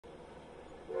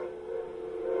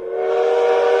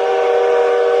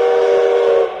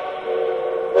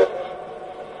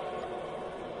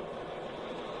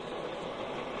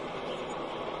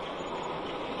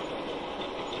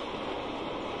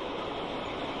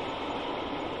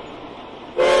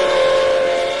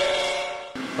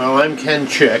Well, I'm Ken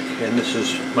Chick, and this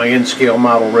is my N-scale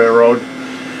model railroad,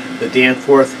 the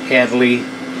Danforth, Hadley,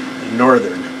 and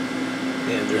Northern.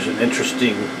 And there's an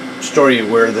interesting story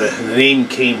where the name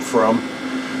came from.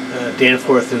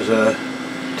 Danforth is a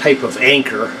type of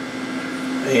anchor,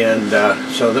 and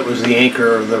so that was the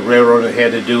anchor of the railroad. It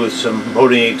had to do with some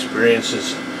boating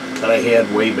experiences that I had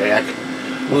way back,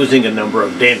 losing a number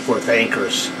of Danforth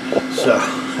anchors. So.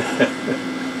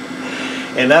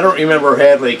 And I don't remember where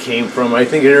Hadley came from. I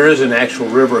think there is an actual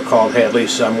river called Hadley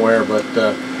somewhere, but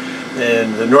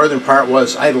and the northern part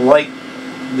was, I like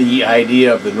the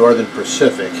idea of the Northern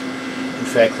Pacific. In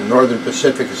fact, the Northern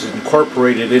Pacific is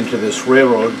incorporated into this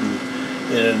railroad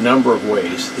in a number of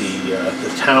ways.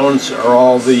 The towns are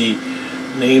all the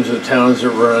names of the towns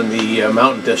that were on the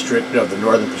mountain district of the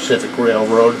Northern Pacific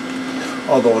Railroad,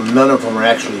 although none of them are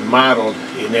actually modeled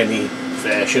in any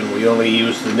fashion. We only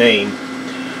use the name.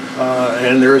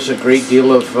 And there's a great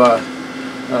deal of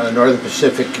Northern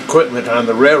Pacific equipment on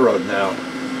the railroad now.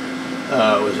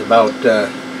 It was about,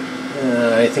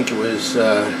 I think it was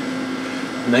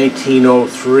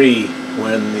 1903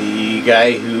 when the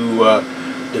guy who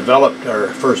developed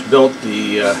or first built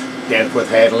the Danforth,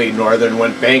 Hadley, Northern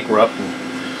went bankrupt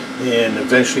and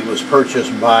eventually was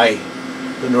purchased by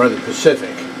the Northern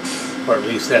Pacific, or at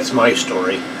least that's my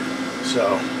story.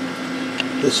 So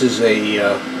this is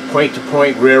a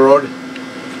point-to-point railroad.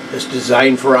 It's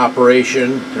designed for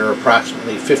operation. There are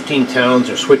approximately 15 towns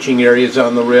or switching areas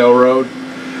on the railroad.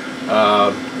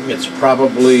 It's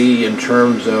probably, in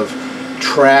terms of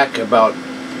track, about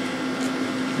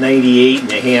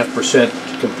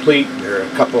 98.5% complete. There are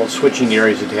a couple of switching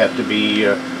areas that have to be,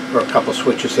 or a couple of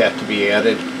switches have to be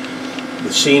added.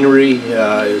 The scenery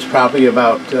is probably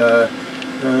about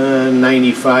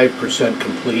 95%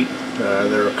 complete.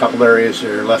 There are a couple areas that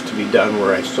are left to be done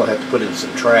where I still have to put in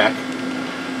some track.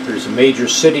 There's a major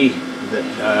city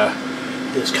that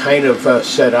is kind of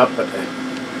set up, but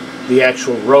the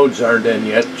actual roads aren't in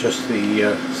yet, just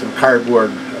the some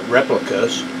cardboard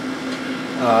replicas.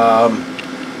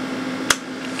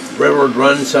 Railroad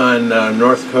runs on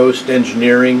North Coast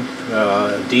Engineering,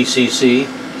 DCC.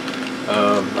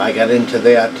 I got into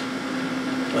that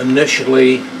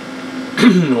initially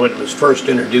when it was first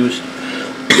introduced.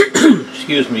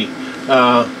 Excuse me,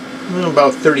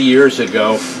 about 30 years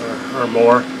ago or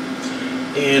more,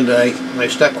 and I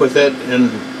stuck with it,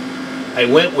 and I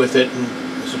went with it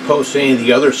as opposed to any of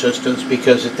the other systems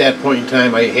because at that point in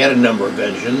time I had a number of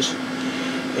engines,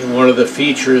 and one of the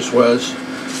features was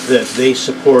that they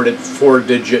supported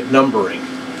 4-digit numbering,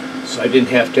 so I didn't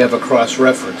have to have a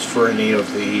cross-reference for any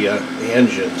of the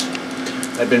engines.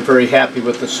 I've been very happy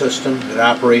with the system. It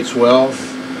operates well.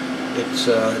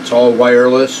 It's all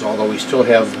wireless, although we still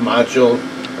have module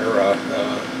or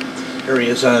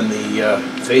areas on the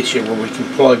fascia where we can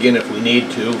plug in if we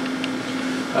need to.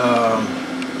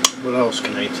 What else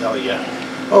can I tell you?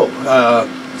 Oh,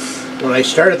 when I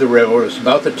started the railroad, it was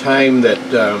about the time that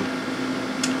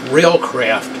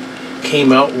Railcraft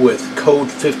came out with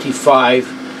Code 55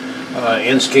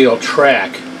 N-scale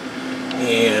track,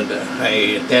 and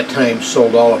I at that time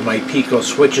sold all of my Pico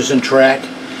switches and track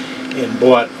and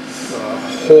bought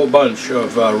whole bunch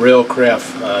of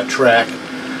Railcraft track.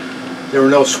 There were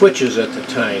no switches at the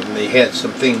time. They had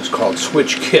some things called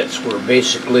switch kits, where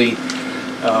basically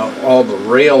all the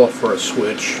rail for a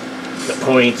switch, the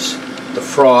points, the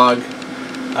frog,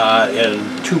 and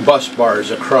 2 bus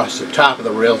bars across the top of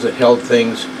the rails that held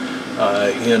things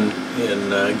in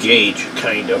gauge,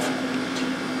 kind of.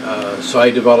 So I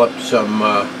developed some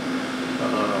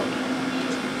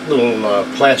little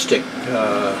plastic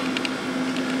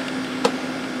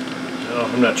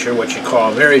I'm not sure what you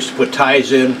call them, areas to put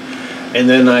ties in, and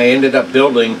then I ended up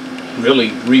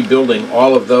rebuilding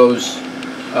all of those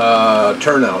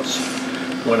turnouts.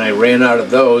 When I ran out of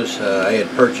those, I had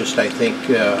purchased, I think,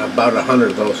 about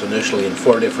 100 of those initially in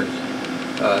 4 different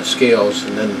scales,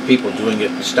 and then people doing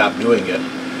it stopped doing it.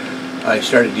 I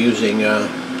started using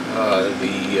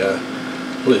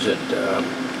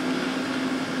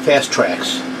fast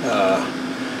tracks,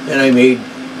 and I made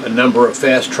a number of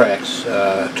fast tracks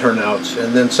turnouts,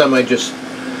 and then some I just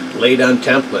laid on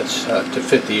templates to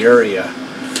fit the area.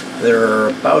 There are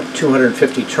about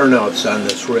 250 turnouts on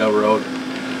this railroad.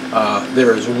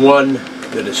 There is one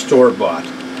that is store-bought.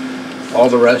 All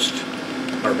the rest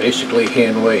are basically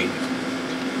hand-laid.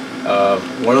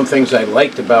 One of the things I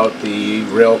liked about the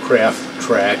Railcraft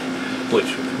track,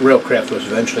 which Railcraft was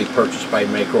eventually purchased by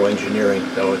Micro Engineering,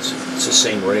 though it's the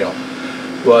same rail,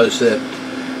 was that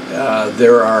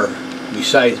there are,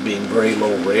 besides being very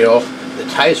low rail, the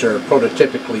ties are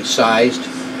prototypically sized.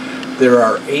 There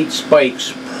are 8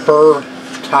 spikes per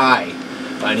tie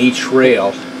on each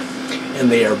rail, and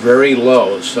they are very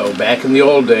low. So back in the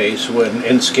old days when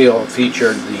N-Scale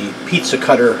featured the pizza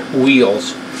cutter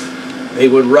wheels, they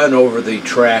would run over the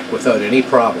track without any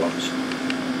problems.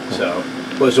 So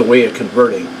it was a way of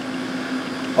converting.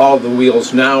 All the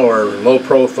wheels now are low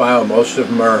profile, most of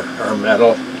them are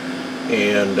metal,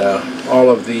 and all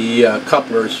of the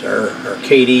couplers are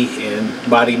Katy and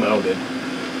body mounted,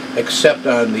 except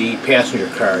on the passenger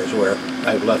cars where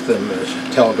I've left them as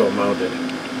Telgo mounted.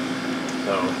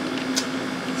 So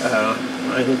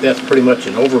I think that's pretty much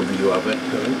an overview of it.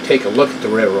 We'll take a look at the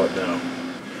railroad now.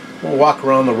 We'll walk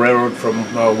around the railroad from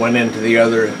one end to the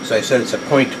other. As I said, it's a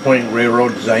point-to-point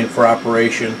railroad designed for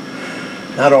operation.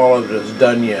 Not all of it is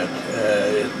done yet.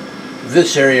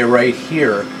 This area right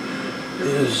here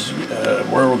is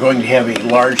where we're going to have a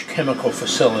large chemical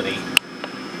facility.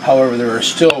 However, there are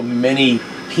still many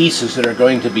pieces that are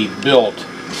going to be built.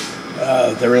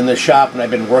 They're in the shop and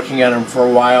I've been working on them for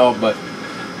a while, but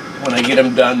when I get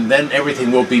them done, then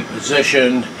everything will be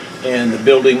positioned, and the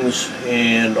buildings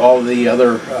and all the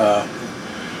other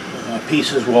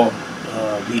pieces will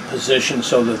be positioned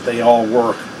so that they all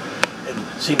work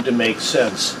and seem to make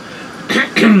sense.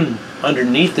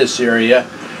 Underneath this area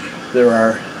there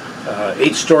are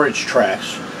 8 storage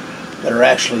tracks that are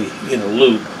actually in a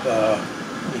loop.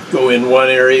 Go in one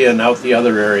area and out the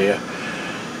other area.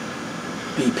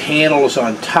 The panels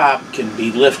on top can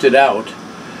be lifted out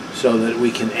so that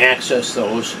we can access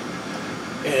those,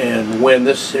 and when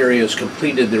this area is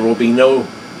completed there will be no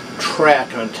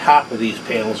track on top of these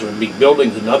panels. There would be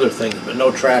buildings and other things, but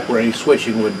no track where any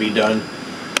switching would be done,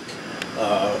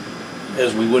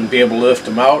 as we wouldn't be able to lift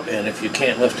them out, and if you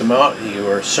can't lift them out you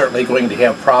are certainly going to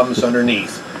have problems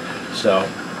underneath. So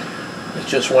it's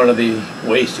just one of the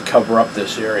ways to cover up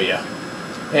this area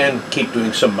and keep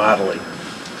doing some modeling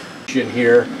in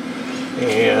here.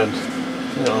 And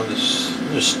you know,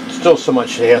 there's still so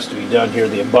much that has to be done here.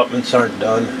 The abutments aren't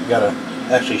done. You've got to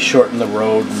actually shorten the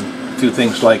road and do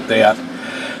things like that.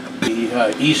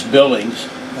 The east buildings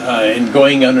and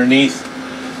going underneath.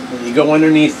 When you go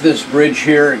underneath this bridge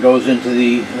here, it goes into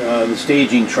the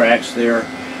staging tracks there,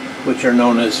 which are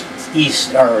known as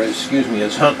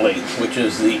as Hadley, which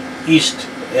is the east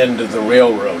end of the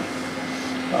railroad.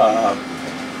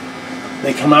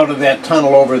 They come out of that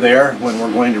tunnel over there when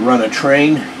we're going to run a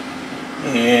train,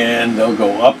 and they'll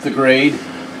go up the grade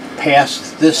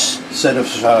past this set of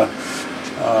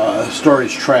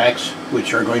storage tracks,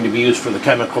 which are going to be used for the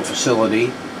chemical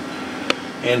facility,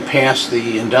 and past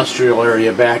the industrial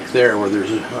area back there where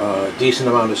there's a decent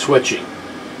amount of switching.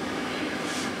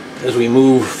 As we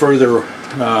move further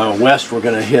west, we're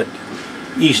going to hit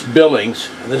East Billings.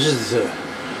 This is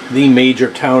the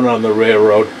major town on the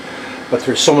railroad, but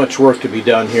there's so much work to be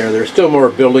done here. There's still more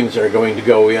buildings that are going to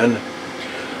go in.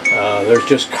 There's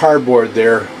just cardboard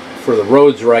there for the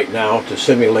roads right now to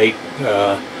simulate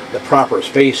the proper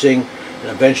spacing, and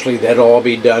eventually that'll all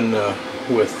be done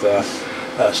with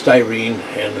styrene,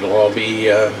 and it'll all be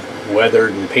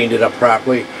weathered and painted up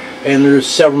properly. And there's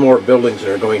several more buildings that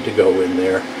are going to go in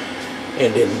there.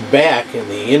 And in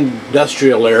the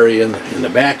industrial area in the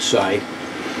back side,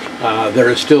 there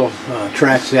are still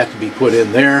tracks that have to be put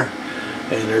in there,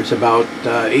 and there's about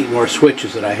 8 more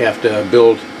switches that I have to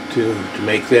build to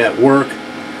make that work.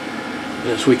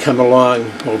 As we come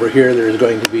along over here, there's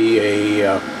going to be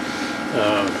a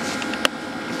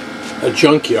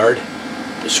junkyard,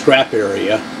 a scrap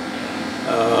area.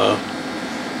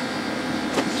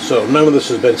 So none of this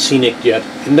has been scenic yet,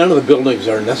 and none of the buildings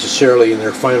are necessarily in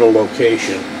their final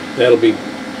location. That'll be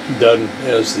done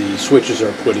as the switches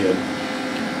are put in.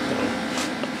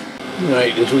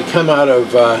 Right, as we come out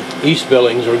of East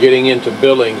Billings, we're getting into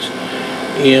Billings,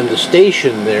 and the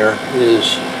station there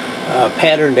is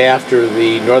patterned after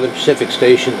the Northern Pacific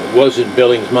station that was in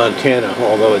Billings, Montana,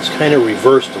 although it's kind of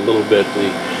reversed a little bit.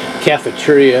 The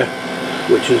cafeteria,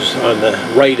 which is on the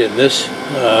right in this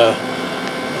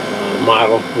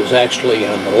model, was actually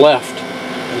on the left,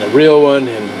 and the real one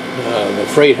and the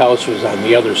freight house was on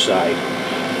the other side.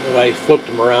 And I flipped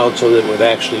them around so that it would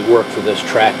actually work for this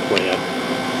track plan.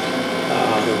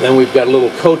 Then we've got a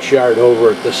little coach yard over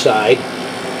at the side,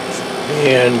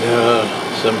 and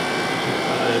some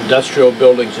industrial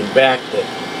buildings in back that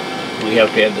we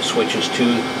have to add the switches to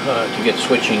get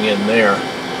switching in there.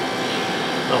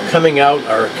 Now,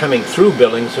 coming through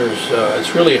Billings,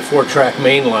 it's really a 4-track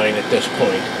main line at this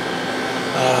point.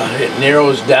 It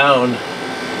narrows down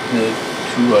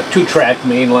to a 2-track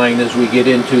main line as we get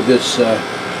into this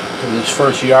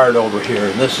first yard over here,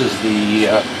 and this is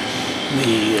the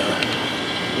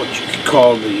what you could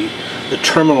call the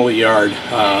terminal yard.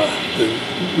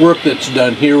 The work that's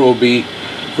done here will be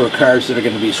for cars that are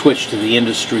going to be switched to the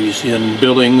industries in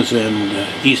Billings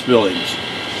and East Billings.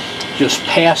 Just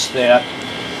past that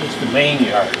is the main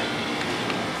yard,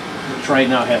 which right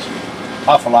now has an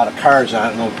awful lot of cars on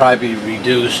it and will probably be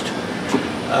reduced.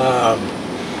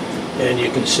 And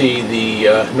you can see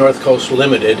the North Coast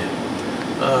Limited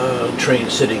train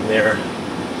sitting there.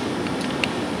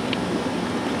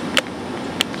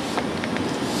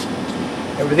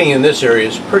 Everything in this area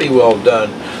is pretty well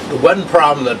done. The one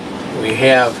problem that we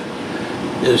have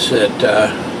is that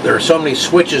there are so many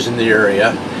switches in the area,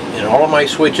 and all of my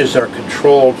switches are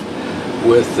controlled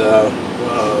with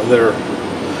their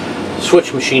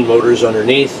switch machine motors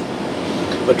underneath.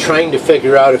 But trying to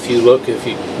figure out, if you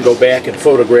go back and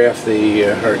photograph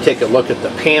or take a look at the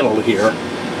panel here,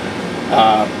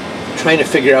 trying to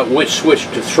figure out which switch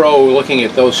to throw, looking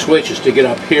at those switches to get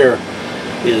up here,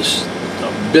 is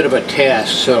a bit of a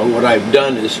task. So what I've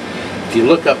done is, if you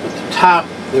look up at the top,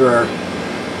 there are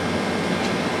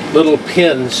little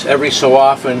pins every so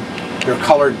often. They're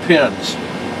colored pins.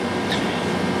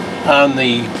 On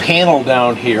the panel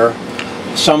down here,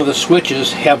 some of the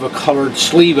switches have a colored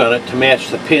sleeve on it to match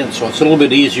the pin, so it's a little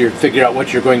bit easier to figure out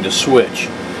what you're going to switch.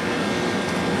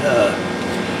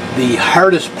 The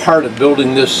hardest part of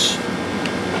building this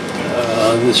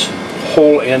this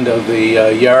whole end of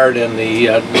the yard and the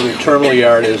little terminal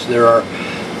yard is there are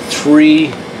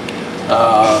 3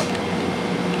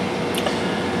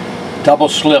 double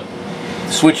slip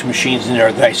switch machines in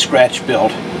there that I scratch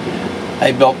built.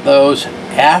 I built those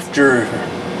after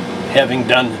having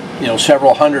done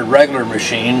several hundred regular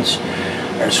machines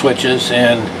or switches,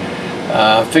 and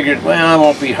figured, well, it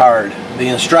won't be hard. The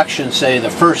instructions say the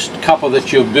first couple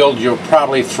that you build you'll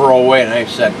probably throw away, and I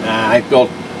said, nah, I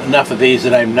built enough of these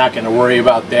that I'm not going to worry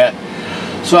about that.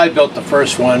 So I built the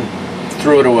first one,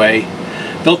 threw it away.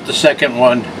 Built the second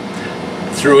one,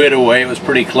 threw it away. It was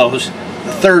pretty close.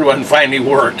 The third one finally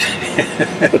worked.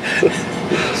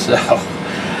 So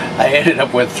I ended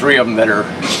up with 3 of them that are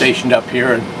stationed up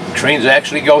here, and trains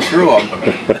actually go through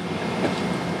them.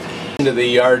 Into the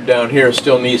yard down here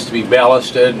still needs to be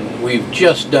ballasted. We've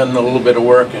just done a little bit of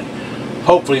work, and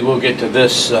hopefully we'll get to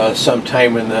this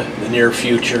sometime in the near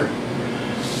future.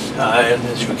 And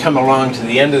as we come along to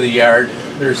the end of the yard,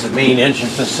 there's the main engine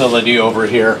facility over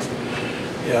here,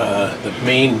 the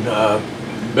main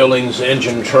Billings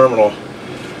engine terminal.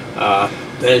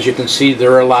 As you can see,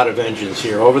 there are a lot of engines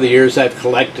here. Over the years I've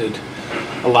collected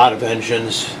a lot of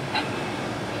engines.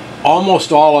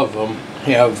 Almost all of them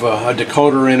have a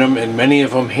decoder in them, and many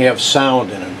of them have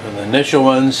sound in them. And the initial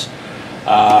ones,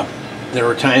 there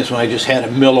were times when I just had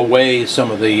to mill away some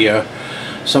of the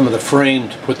frame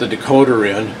to put the decoder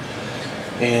in,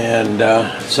 and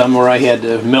some where I had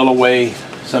to mill away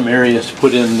some areas to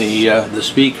put in the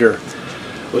speaker.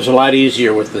 It was a lot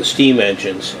easier with the steam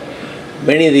engines.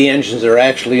 Many of the engines are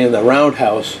actually in the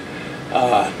roundhouse.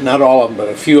 Not all of them, but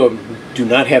a few of them do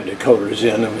not have decoders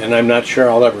in them, and I'm not sure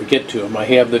I'll ever get to them. I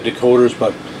have the decoders,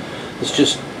 but it's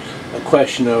just a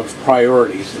question of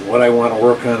priorities and what I want to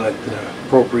work on at the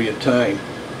appropriate time.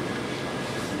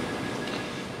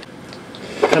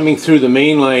 Coming through the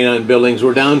main line on Billings,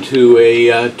 we're down to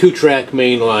a 2-track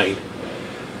main line,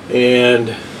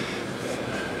 and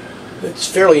it's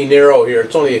fairly narrow here.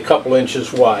 It's only a couple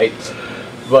inches wide,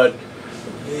 but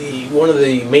one of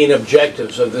the main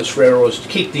objectives of this railroad is to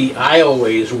keep the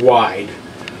aisleways wide.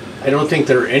 I don't think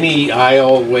there are any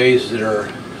aisleways that are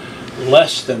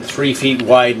less than 3 feet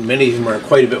wide, and many of them are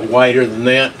quite a bit wider than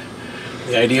that.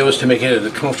 The idea was to make it a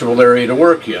comfortable area to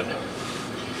work in.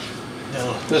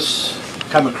 Now, this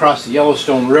come across the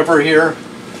Yellowstone River here,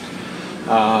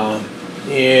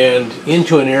 and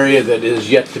into an area that is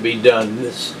yet to be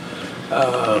done.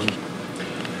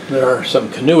 There are some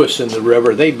canoeists in the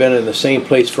river. They've been in the same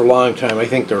place for a long time. I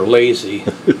think they're lazy.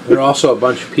 There are also a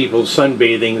bunch of people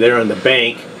sunbathing there on the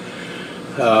bank.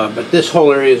 But this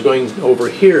whole area is over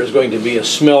here is going to be a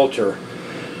smelter,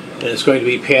 and it's going to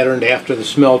be patterned after the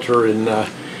smelter in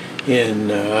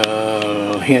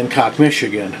Hancock,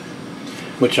 Michigan,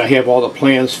 which I have all the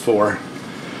plans for.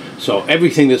 So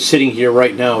everything that's sitting here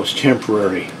right now is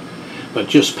temporary. But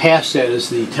just past that is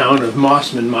the town of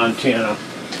Mossman, Montana,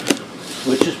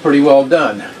 which is pretty well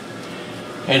done.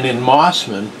 And in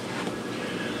Mossman,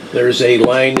 there's a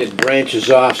line that branches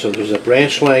off. So there's a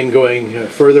branch line going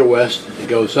further west. It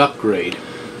goes upgrade,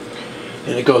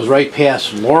 and it goes right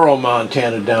past Laurel,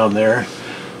 Montana down there,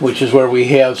 which is where we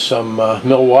have some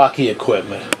Milwaukee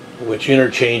equipment, which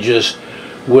interchanges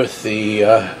with the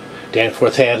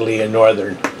Danforth, Hadley, and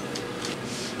Northern.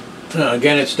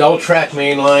 Again, it's double track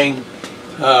main line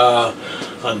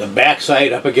on the back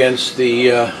side up against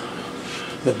the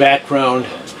background.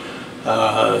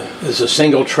 There's a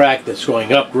single track that's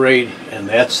going upgrade, and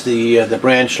that's the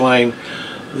branch line.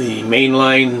 The main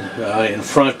line in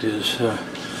front is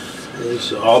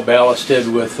all ballasted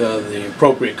with the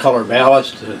appropriate color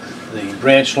ballast. The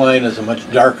branch line is a much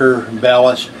darker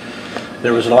ballast.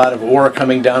 There was a lot of ore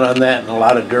coming down on that and a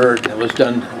lot of dirt. It was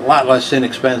done a lot less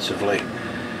inexpensively.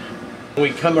 When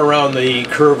we come around the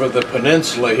curve of the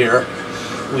peninsula here,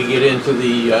 we get into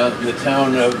the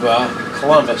town of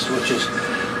Columbus, which is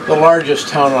the largest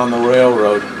town on the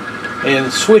railroad.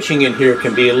 And switching in here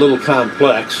can be a little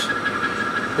complex.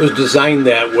 It was designed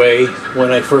that way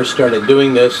when I first started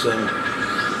doing this, and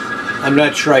I'm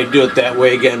not sure I'd do it that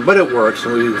way again, but it works,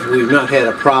 and we've not had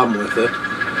a problem with it.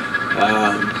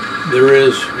 There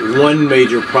is one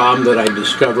major problem that I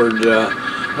discovered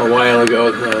a while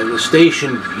ago. The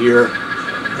station here,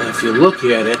 if you look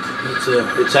at it,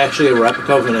 it's actually a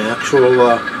replica of an actual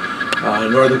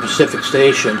Northern Pacific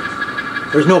station.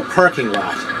 There's no parking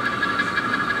lot.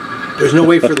 There's no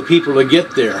way for the people to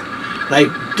get there. And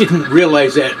I didn't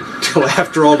realize that until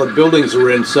after all the buildings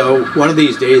were in, so one of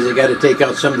these days I got to take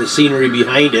out some of the scenery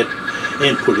behind it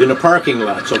and put in a parking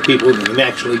lot so people can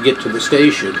actually get to the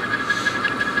station.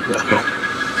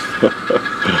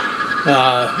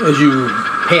 As you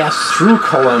pass through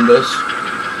Columbus,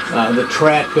 the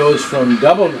track goes from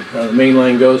the main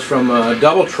line goes from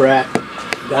double track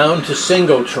down to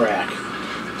single track.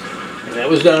 And that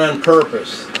was done on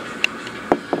purpose.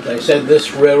 As I said,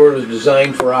 this railroad was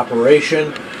designed for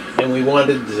operation, and we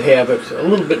wanted to have it a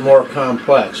little bit more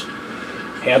complex.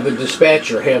 Have the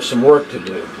dispatcher have some work to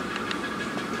do.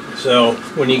 So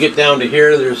when you get down to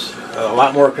here, there's a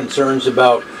lot more concerns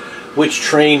about which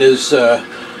train has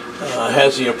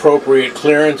the appropriate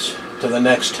clearance to the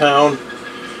next town,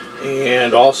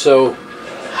 and also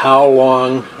how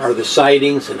long are the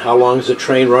sidings and how long is the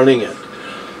train running it.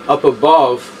 Up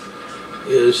above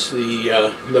is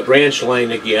the branch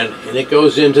line again, and it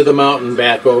goes into the mountain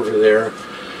back over there,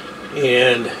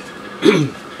 and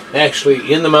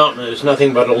actually in the mountain is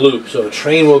nothing but a loop, so a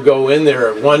train will go in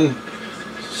there at one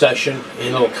session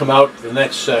and it'll come out the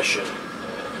next session.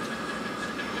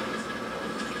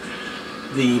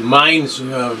 The mines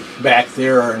back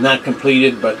there are not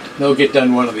completed, but they'll get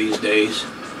done one of these days.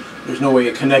 There's no way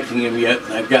of connecting them yet,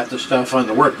 and I've got the stuff on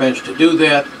the workbench to do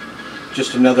that.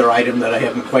 Just another item that I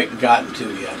haven't quite gotten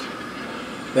to yet.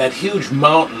 That huge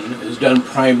mountain is done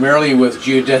primarily with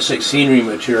geodesic scenery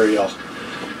material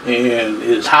and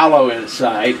is hollow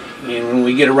inside, and when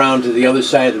we get around to the other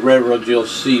side of the railroad you'll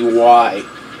see why.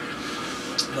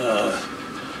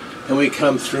 And we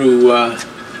come through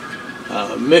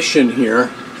Mission here.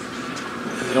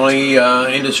 The only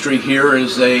industry here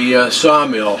is a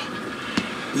sawmill.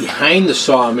 Behind the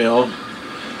sawmill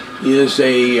is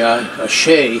a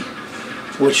shay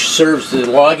which serves the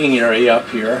logging area up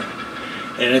here,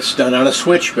 and it's done on a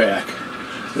switchback.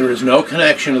 There is no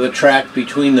connection to the track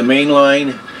between the main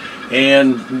line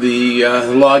and the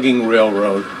logging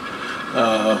railroad.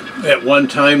 At one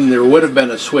time there would have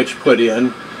been a switch put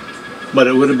in, but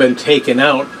it would have been taken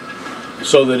out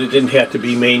so that it didn't have to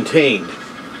be maintained.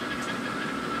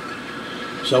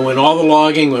 So when all the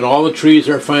logging, when all the trees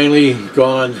are finally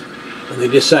gone, and they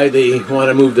decide they want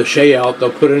to move the shay out,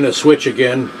 they'll put in a switch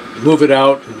again, move it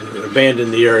out, and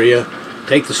abandon the area,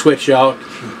 take the switch out,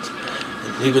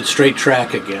 and leave it straight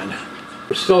track again.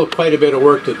 There's still quite a bit of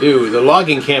work to do. The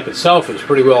logging camp itself is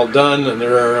pretty well done, and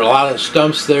there are a lot of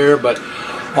stumps there, but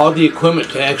all the equipment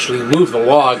to actually move the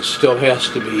logs still has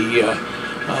to be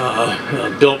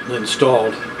built and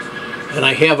installed. And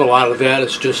I have a lot of that.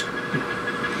 It's just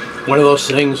one of those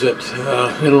things that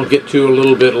it'll get to a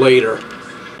little bit later.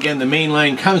 Again, the main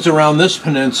line comes around this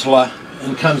peninsula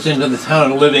and comes into the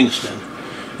town of Livingston.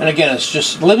 And again, it's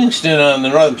just Livingston on the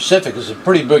Northern Pacific is a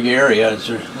pretty big area.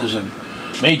 There's a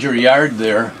major yard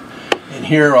there, and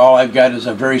here all I've got is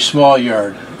a very small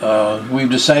yard. We've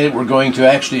decided we're going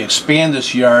to actually expand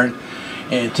this yard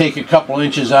and take a couple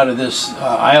inches out of this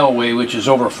aisleway, which is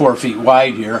over 4 feet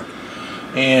wide here,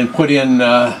 and put in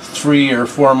 3 or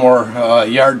 4 more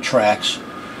yard tracks,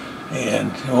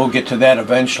 and we'll get to that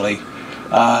eventually.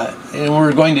 And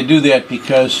we're going to do that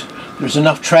because there's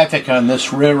enough traffic on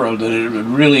this railroad that it would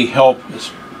really help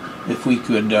if we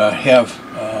could have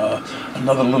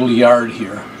another little yard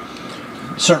here.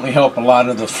 It'd certainly help a lot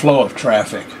of the flow of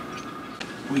traffic.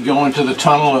 We go into the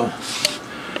tunnel,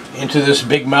 into this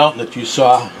big mountain that you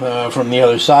saw from the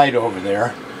other side over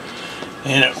there,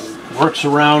 and it works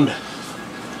around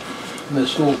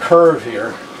this little curve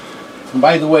here. And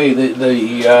by the way,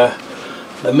 the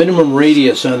minimum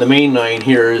radius on the main line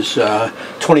here is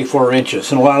 24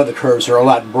 inches, and a lot of the curves are a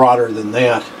lot broader than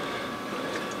that.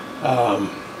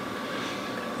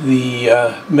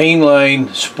 the main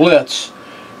line splits,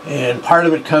 and part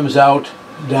of it comes out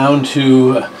down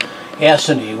to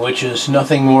Asony, which is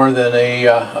nothing more than a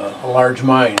large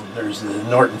mine. There's the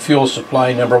Norton Fuel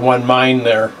Supply #1 mine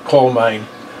there, coal mine.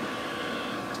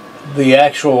 The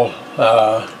actual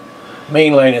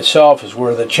main line itself is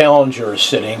where the Challenger is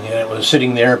sitting, and it was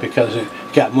sitting there because it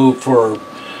got moved for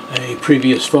a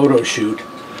previous photo shoot.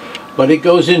 But it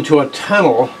goes into a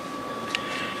tunnel.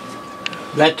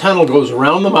 That tunnel goes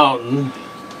around the mountain,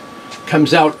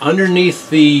 comes out underneath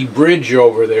the bridge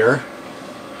over there,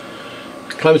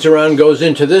 comes around, goes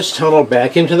into this tunnel,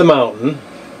 back into the mountain,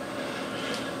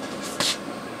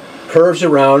 curves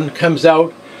around, comes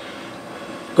out,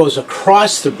 goes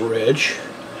across the bridge,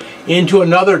 into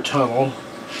another tunnel,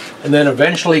 and then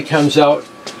eventually comes out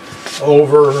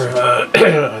over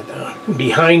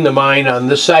behind the mine, on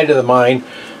this side of the mine,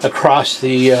 across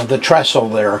the trestle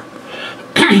there.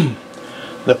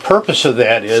 The purpose of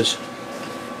that is,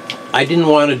 I didn't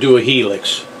want to do a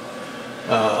helix.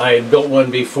 I had built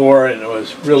one before and it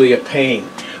was really a pain.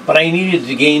 But I needed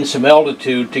to gain some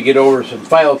altitude to get over some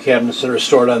file cabinets that are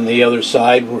stored on the other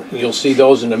side. You'll see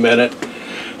those in a minute.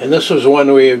 And this was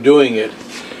one way of doing it.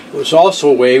 It was also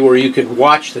a way where you could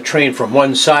watch the train from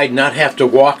one side, not have to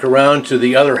walk around to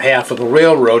the other half of the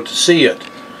railroad to see it.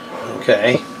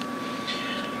 Okay?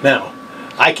 Now,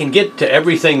 I can get to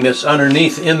everything that's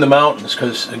underneath in the mountains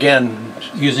because, again,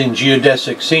 using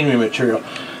geodesic scenery material,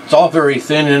 it's all very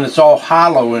thin and it's all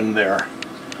hollow in there.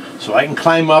 So I can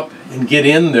climb up and get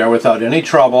in there without any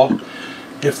trouble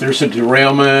if there's a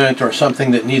derailment or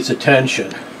something that needs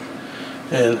attention.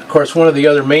 And of course, one of the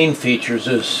other main features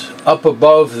is up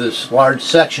above this large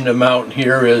section of mountain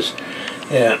here is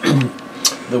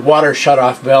the water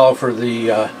shutoff valve for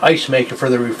the ice maker for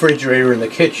the refrigerator in the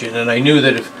kitchen. And I knew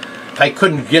that if I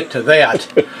couldn't get to that,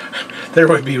 there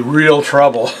would be real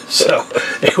trouble. So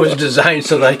it was designed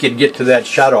so that I could get to that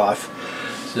shutoff.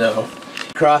 So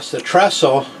across the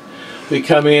trestle, we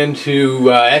come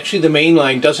into, actually the main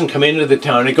line doesn't come into the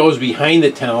town, it goes behind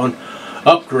the town,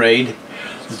 upgrade.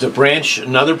 There's a branch,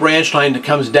 another branch line that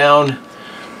comes down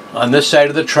on this side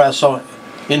of the trestle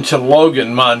into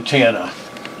Logan, Montana.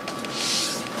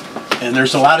 And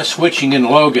there's a lot of switching in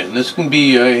Logan. This can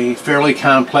be a fairly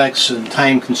complex and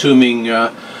time-consuming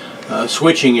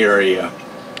switching area.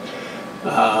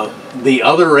 The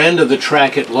other end of the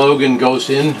track at Logan goes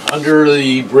in under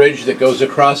the bridge that goes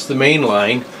across the main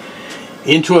line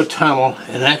into a tunnel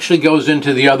and actually goes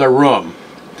into the other room,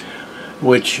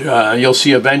 which you'll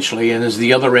see eventually, and is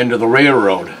the other end of the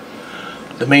railroad.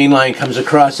 The main line comes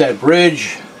across that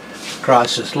bridge,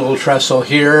 across this little trestle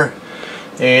here,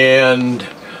 and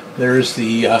there's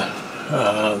the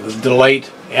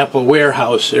Delight Apple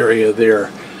warehouse area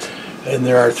there. And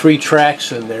there are 3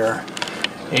 tracks in there,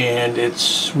 and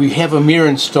we have a mirror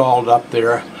installed up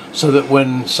there so that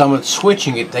when someone's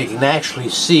switching it, they can actually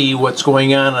see what's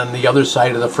going on the other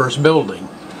side of the first building.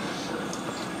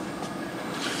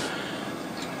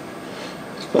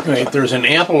 Right, there's an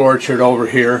apple orchard over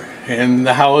here, and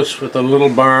the house with a little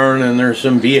barn, and there's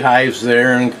some beehives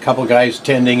there, and a couple guys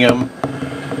tending them.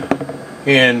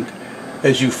 And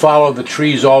as you follow the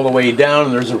trees all the way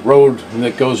down, there's a road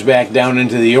that goes back down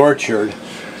into the orchard.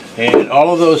 And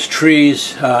all of those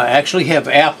trees actually have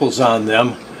apples on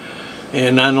them.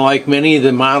 And unlike many of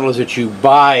the models that you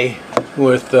buy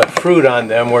with the fruit on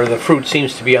them, where the fruit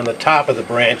seems to be on the top of the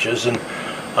branches and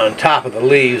on top of the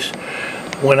leaves,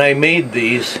 when I made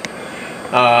these,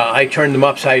 I turned them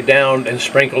upside down and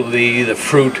sprinkled the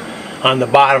fruit on the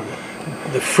bottom.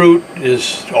 The fruit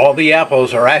is, all the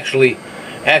apples are actually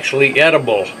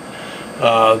edible.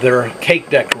 They're cake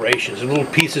decorations, little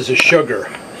pieces of sugar.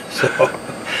 So,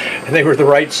 and they were the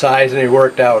right size and they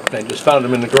worked out. I just found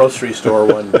them in the grocery store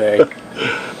one day.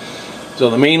 So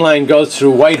the main line goes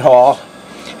through Whitehall,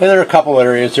 and there are a couple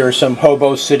areas. There are some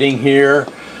hobos sitting here.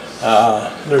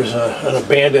 There's an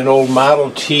abandoned old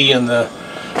Model T in the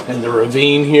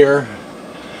ravine here.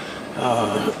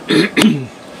 It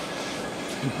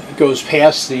goes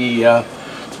past the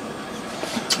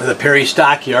Perry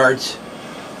Stockyards,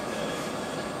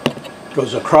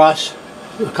 goes across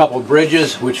a couple of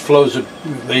bridges, which flows.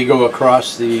 They go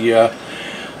across the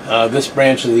this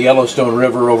branch of the Yellowstone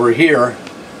River over here,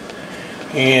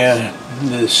 and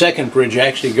the second bridge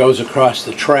actually goes across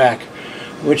the track,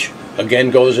 which again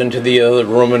goes into the other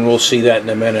room, and we'll see that in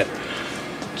a minute.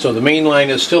 So the main line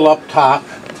is still up top.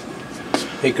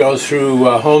 It goes through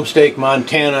Homestake,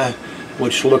 Montana,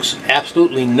 which looks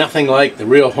absolutely nothing like the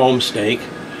real Homestake.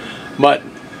 But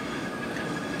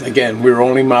again, we were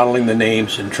only modeling the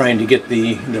names and trying to get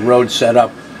the road set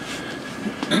up.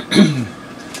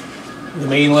 The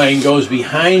main line goes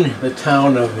behind the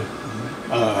town of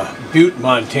Butte,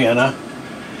 Montana,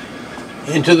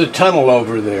 into the tunnel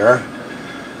over there,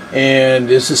 and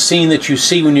it's a scene that you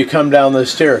see when you come down the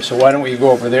stairs. So why don't we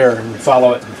go over there and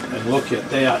follow it and look at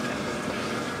that.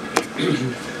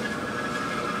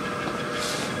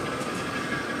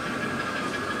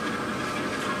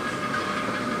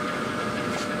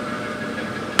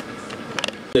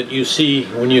 That you see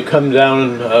when you come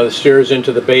down the stairs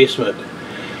into the basement,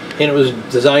 and it was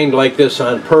designed like this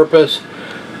on purpose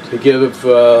to give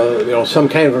you know, some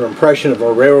kind of an impression of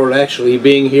a railroad actually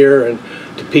being here and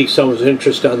to pique someone's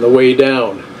interest on the way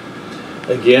down.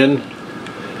 Again,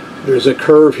 there's a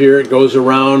curve here. It goes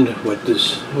around what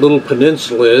this little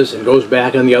peninsula is and goes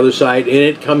back on the other side, and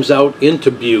it comes out into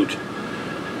Butte,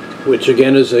 which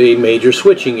again is a major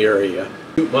switching area.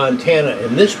 Butte, Montana,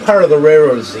 and this part of the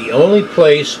railroad is the only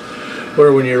place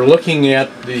where when you're looking at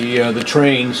the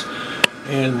trains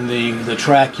and the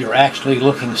track, you're actually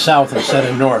looking south instead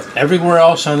of north. Everywhere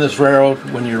else on this railroad,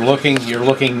 when you're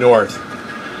looking north.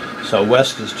 So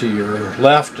west is to your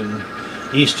left and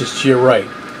east is to your right.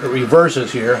 It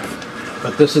reverses here,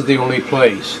 but this is the only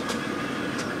place.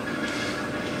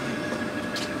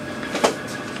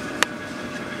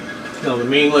 Now the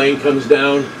main line comes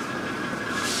down,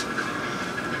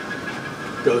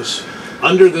 goes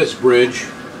under this bridge,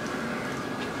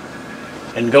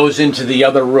 and goes into the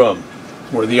other room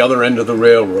where the other end of the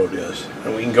railroad is.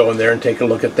 And we can go in there and take a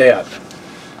look at that.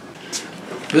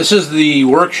 This is the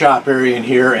workshop area in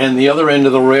here and the other end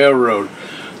of the railroad.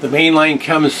 The main line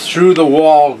comes through the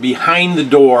wall behind the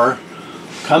door,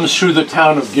 comes through the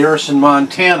town of Garrison,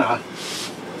 Montana,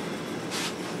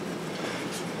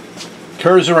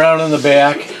 curves around in the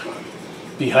back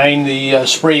behind the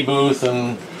spray booth,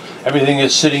 and everything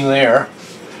is sitting there.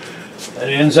 It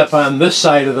ends up on this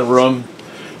side of the room,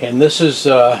 and this is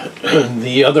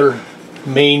the other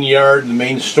main yard, the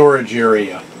main storage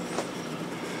area.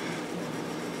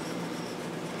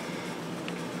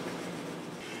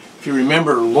 If you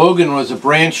remember, Logan was a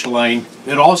branch line.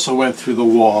 It also went through the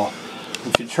wall.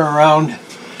 If you turn around,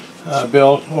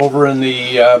 Bill, over in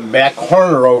the back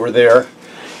corner over there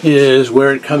is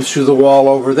where it comes through the wall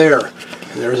over there.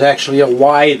 And there's actually a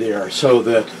Y there, so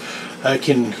that I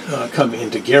can come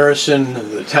into Garrison,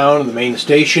 the town, the main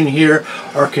station here,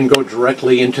 or can go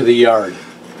directly into the yard.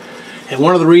 And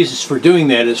one of the reasons for doing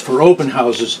that is for open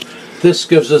houses. This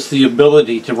gives us the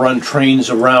ability to run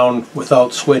trains around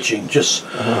without switching, just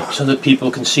so that people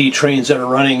can see trains that are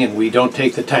running, and we don't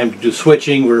take the time to do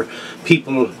switching where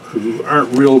people who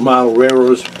aren't real model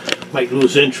railroads might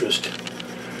lose interest.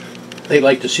 They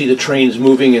like to see the trains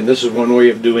moving, and this is one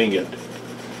way of doing it.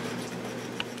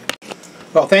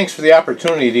 Well, thanks for the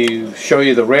opportunity to show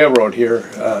you the railroad here.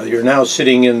 You're now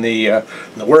sitting in the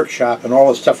workshop, and all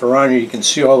the stuff around you. You can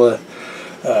see all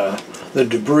the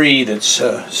debris that's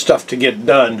stuff to get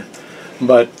done.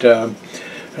 But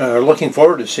looking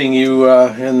forward to seeing you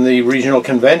in the regional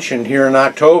convention here in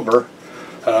October.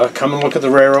 Come and look at the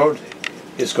railroad.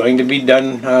 It's going to be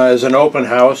done as an open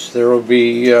house. There will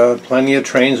be plenty of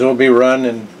trains that will be run,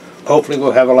 and hopefully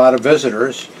we'll have a lot of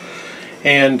visitors.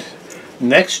 And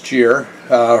next year,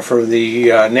 for the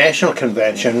national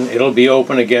convention, it'll be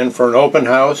open again for an open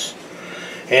house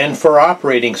and for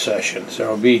operating sessions. There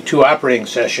will be 2 operating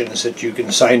sessions that you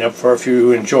can sign up for if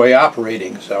you enjoy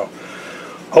operating. So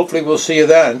hopefully we'll see you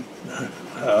then.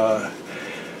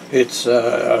 It's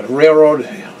a railroad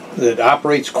that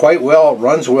operates quite well,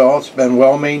 runs well, it's been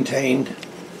well maintained,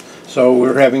 so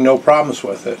we're having no problems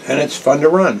with it, and it's fun to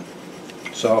run.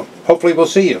 So hopefully we'll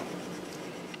see you.